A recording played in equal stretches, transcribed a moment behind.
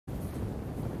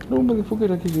un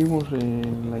motherfucker, aquí seguimos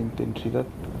en la intensidad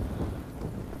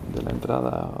de la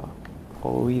entrada o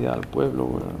huida al pueblo.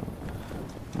 Bueno,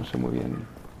 no sé muy bien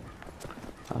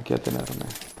a qué atenerme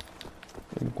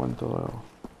en cuanto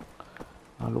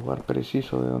al lugar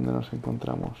preciso de donde nos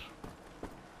encontramos.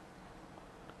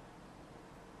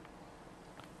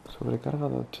 Sobrecarga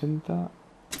de 80.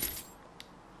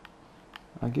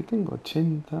 Aquí tengo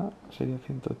 80, sería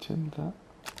 180.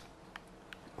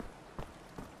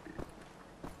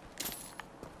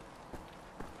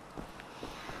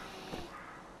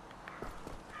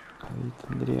 Ahí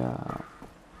tendría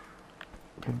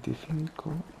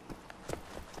 25.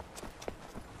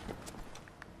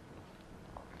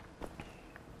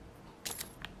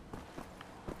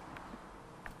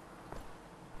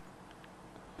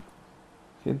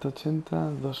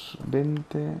 $180,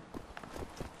 220.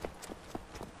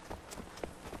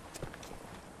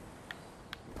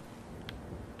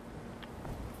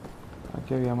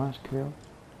 Aquí había más, creo.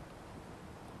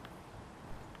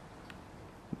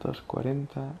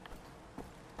 240.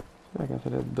 Hay que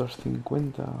hacer el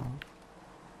 250.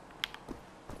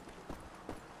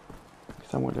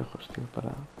 Está muy lejos, tío,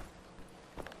 para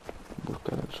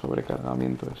buscar el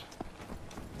sobrecargamiento ese.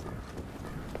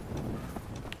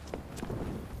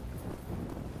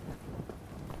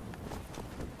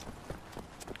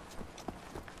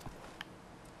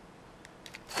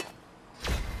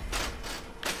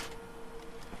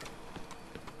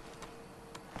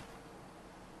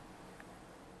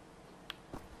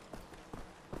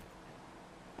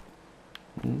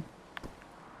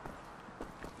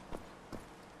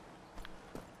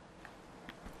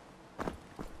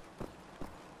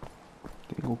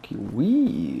 Tengo que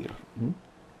huir.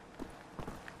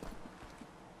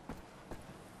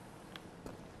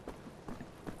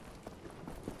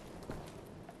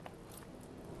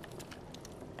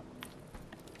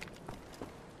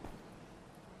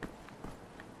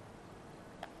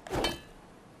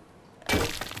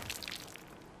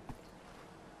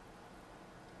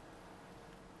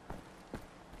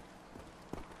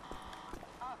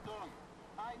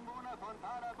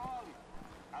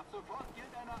 Ab sofort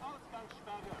gilt eine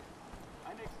Ausgangssperre.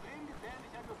 Ein extrem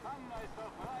gefährlicher Gefangener ist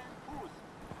auf freiem Fuß.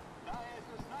 Daher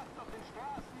ist es nachts auf den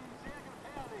Straßen sehr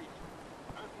gefährlich.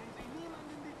 Öffnen Sie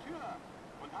niemandem die Tür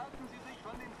und halten Sie sich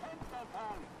von den Fenstern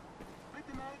fern.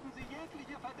 Bitte melden Sie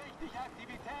jegliche verdächtige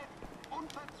Aktivität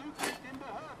unverzüglich den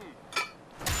Behörden.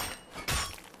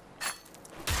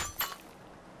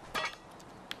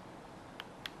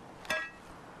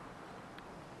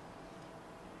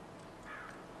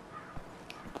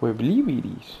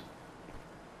 Pueblibiris.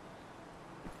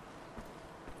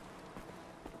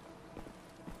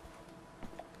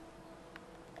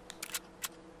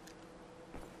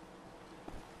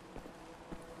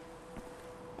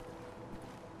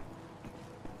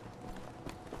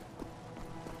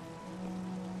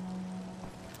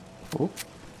 Oh.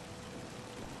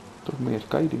 Esto es muy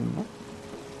Skyrim, ¿no?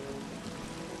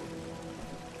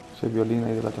 Ese violín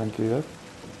ahí de la tranquilidad.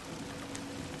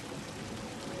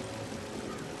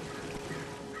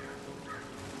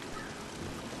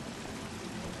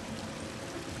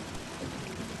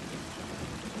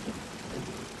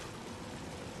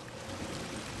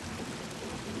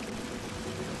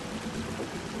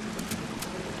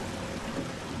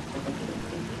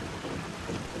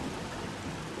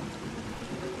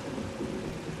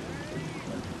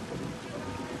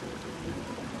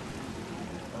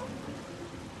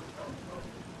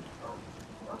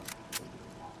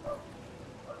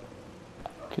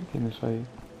 ¿Qué tienes ahí?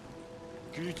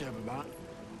 Güter,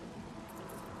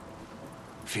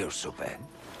 Für Suppe.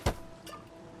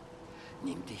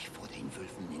 nimm dich vor den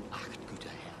Wölfen in Acht, Güter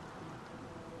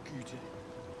Herr. Güte.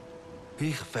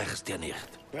 Ich versteh's dir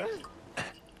nicht. Was?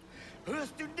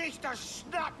 Hörst du nicht das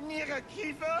Schnappen ihrer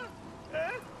Kiefer?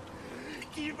 Hä?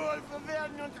 Die Wölfe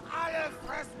werden uns alle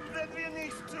fressen, wenn wir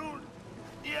nichts tun.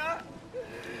 Ja?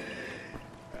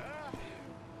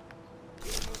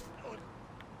 Wir müssen uns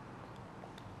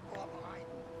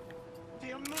vorbereiten.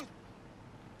 Wir müssen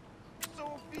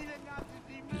so viele Nazis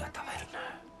wie La möglich.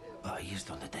 taberna. Ahí es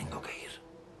donde tengo que ir.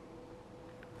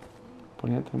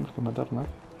 Ponía, tenemos que matar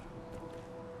nazis.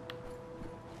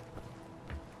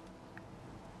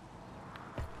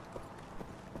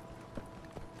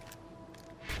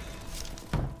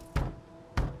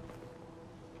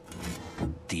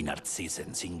 Die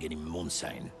Narzissen singen im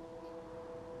Mondschein.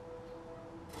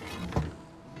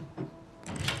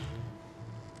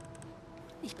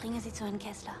 Ich bringe Sie zu Herrn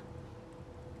Kessler.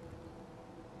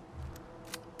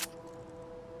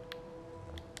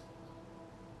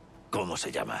 ¿Cómo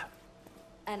se llama?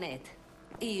 Annette.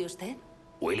 ¿Y usted?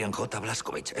 William J.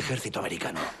 Blazkowicz, Ejército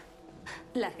Americano.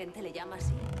 La gente le llama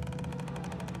así.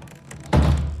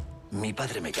 Mi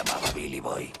padre me llamaba Billy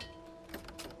Boy.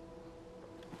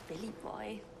 Billy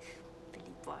Boy.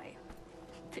 Billy Boy.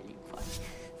 Billy Boy.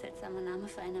 Seltsamer Name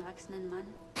für einen erwachsenen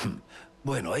Mann.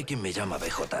 Bueno, hay quien me llama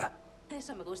BJ.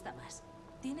 Eso me gusta más.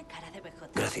 Tiene cara de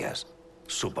BJ. Gracias,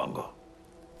 supongo.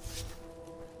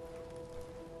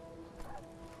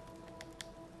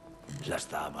 Las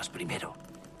damas primero.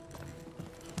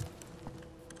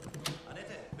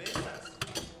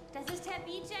 Das ist Herr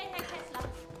BJ, Herr Kessler.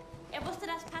 Er wusste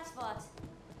das Passwort.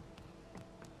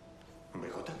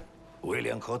 ¿BJ?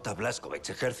 William J. Blazkowicz,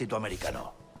 ejército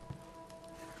americano.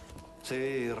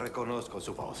 Sí, reconozco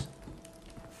su voz.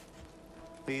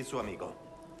 ¿Y su amigo?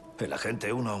 El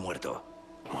agente 1 ha muerto.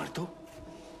 ¿Muerto?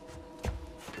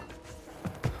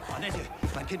 Annette,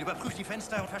 mein Kind überprüft die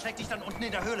Fenster und versteckt sich dann unten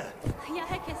in der Höhle. Ja,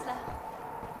 Herr Kessler.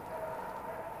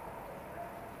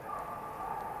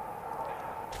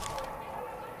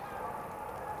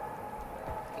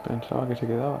 Pensaba que se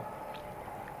quedaba.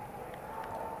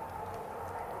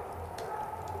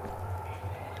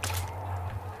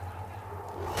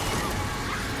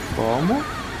 ¿Cómo?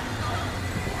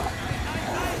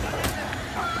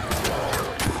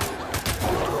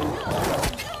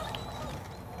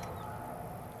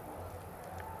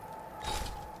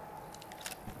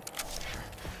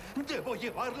 Debo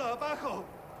llevarla abajo.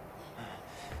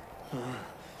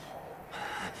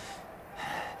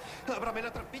 Ábrame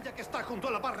la trampilla que está junto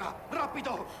a la barra.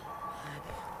 ¡Rápido!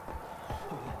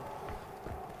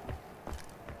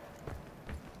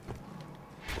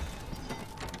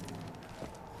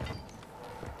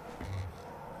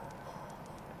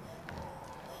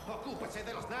 Ocúpese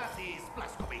de los nazis,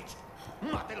 Blazkowicz.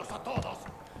 ¡Mátelos a todos!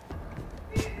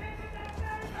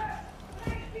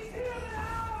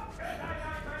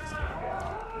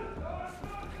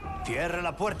 Cierre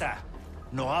la puerta.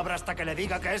 No abra hasta que le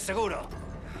diga que es seguro.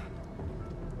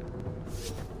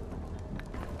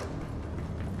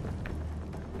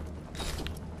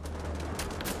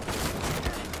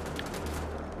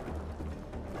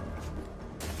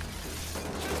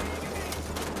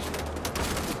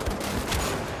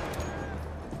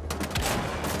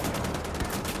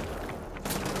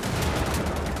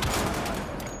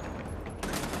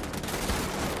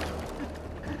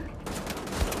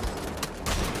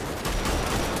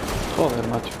 Joder,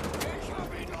 macho.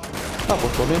 Está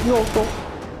puesto nervioso.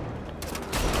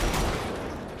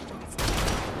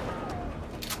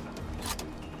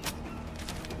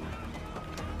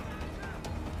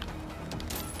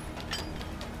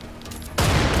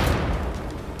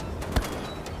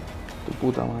 Tu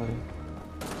puta madre.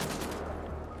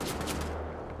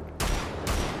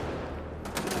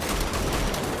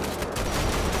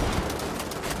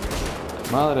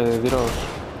 Madre de Dios.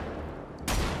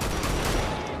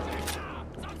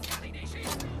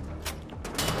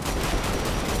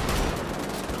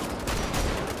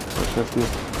 Tío,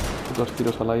 putos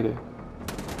tiros al aire.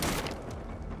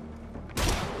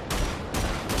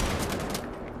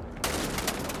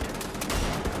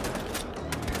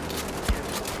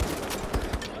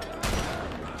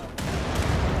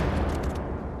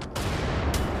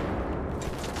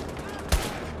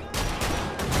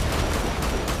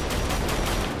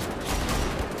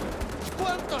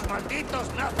 ¿Cuántos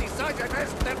malditos nazis hay en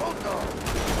este mundo?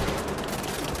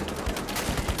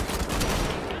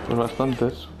 Pues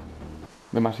bastantes.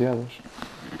 Demasiados.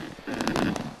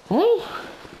 ¡Uf!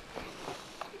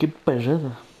 ¡Qué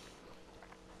pesada!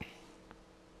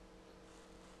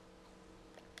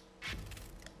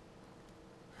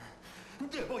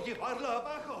 ¡Debo llevarla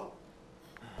abajo!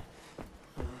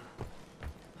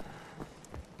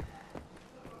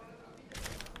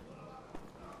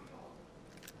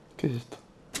 ¿Qué es esto?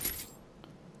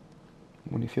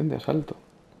 Munición de asalto.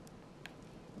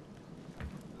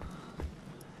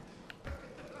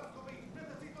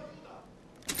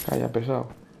 Calla, pesado.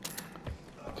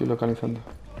 Estoy localizando.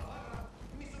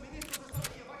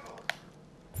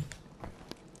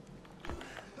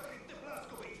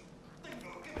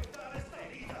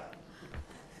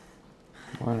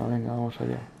 Bueno, venga, vamos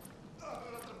allá.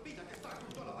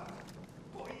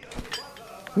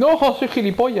 ¡No, soy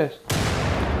gilipollas!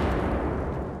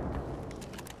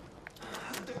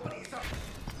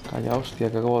 Calla, hostia,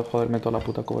 que acabo de joderme toda la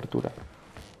puta cobertura.